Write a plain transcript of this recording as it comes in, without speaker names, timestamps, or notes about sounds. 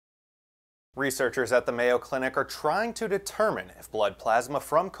Researchers at the Mayo Clinic are trying to determine if blood plasma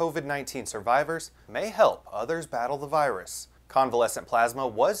from COVID-19 survivors may help others battle the virus. Convalescent plasma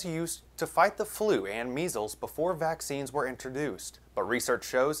was used to fight the flu and measles before vaccines were introduced, but research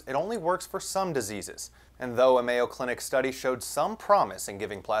shows it only works for some diseases. And though a Mayo Clinic study showed some promise in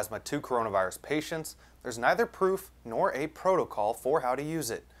giving plasma to coronavirus patients, there's neither proof nor a protocol for how to use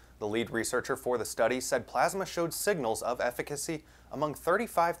it. The lead researcher for the study said plasma showed signals of efficacy among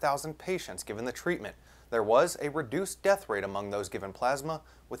 35,000 patients given the treatment. There was a reduced death rate among those given plasma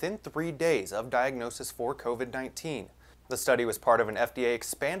within 3 days of diagnosis for COVID-19. The study was part of an FDA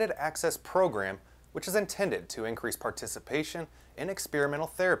expanded access program, which is intended to increase participation in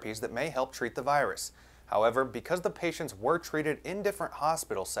experimental therapies that may help treat the virus. However, because the patients were treated in different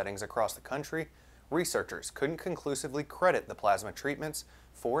hospital settings across the country, researchers couldn't conclusively credit the plasma treatments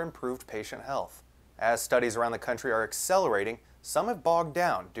for improved patient health. As studies around the country are accelerating, some have bogged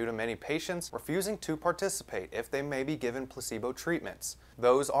down due to many patients refusing to participate if they may be given placebo treatments.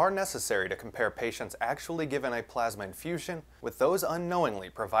 Those are necessary to compare patients actually given a plasma infusion with those unknowingly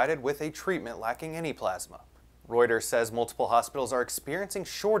provided with a treatment lacking any plasma. Reuters says multiple hospitals are experiencing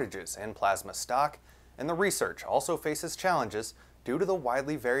shortages in plasma stock, and the research also faces challenges due to the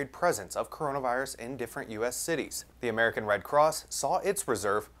widely varied presence of coronavirus in different U.S. cities. The American Red Cross saw its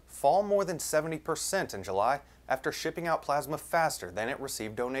reserve fall more than 70% in July after shipping out plasma faster than it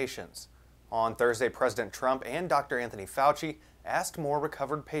received donations. On Thursday, President Trump and Dr. Anthony Fauci asked more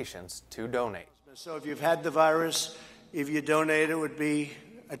recovered patients to donate. So if you've had the virus, if you donate, it would be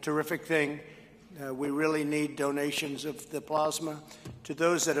a terrific thing. We really need donations of the plasma. To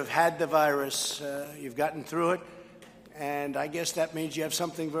those that have had the virus, you've gotten through it, and I guess that means you have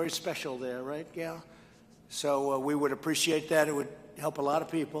something very special there, right, Gail? So we would appreciate that. It would help a lot of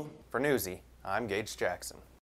people. For Newsy, I'm Gage Jackson.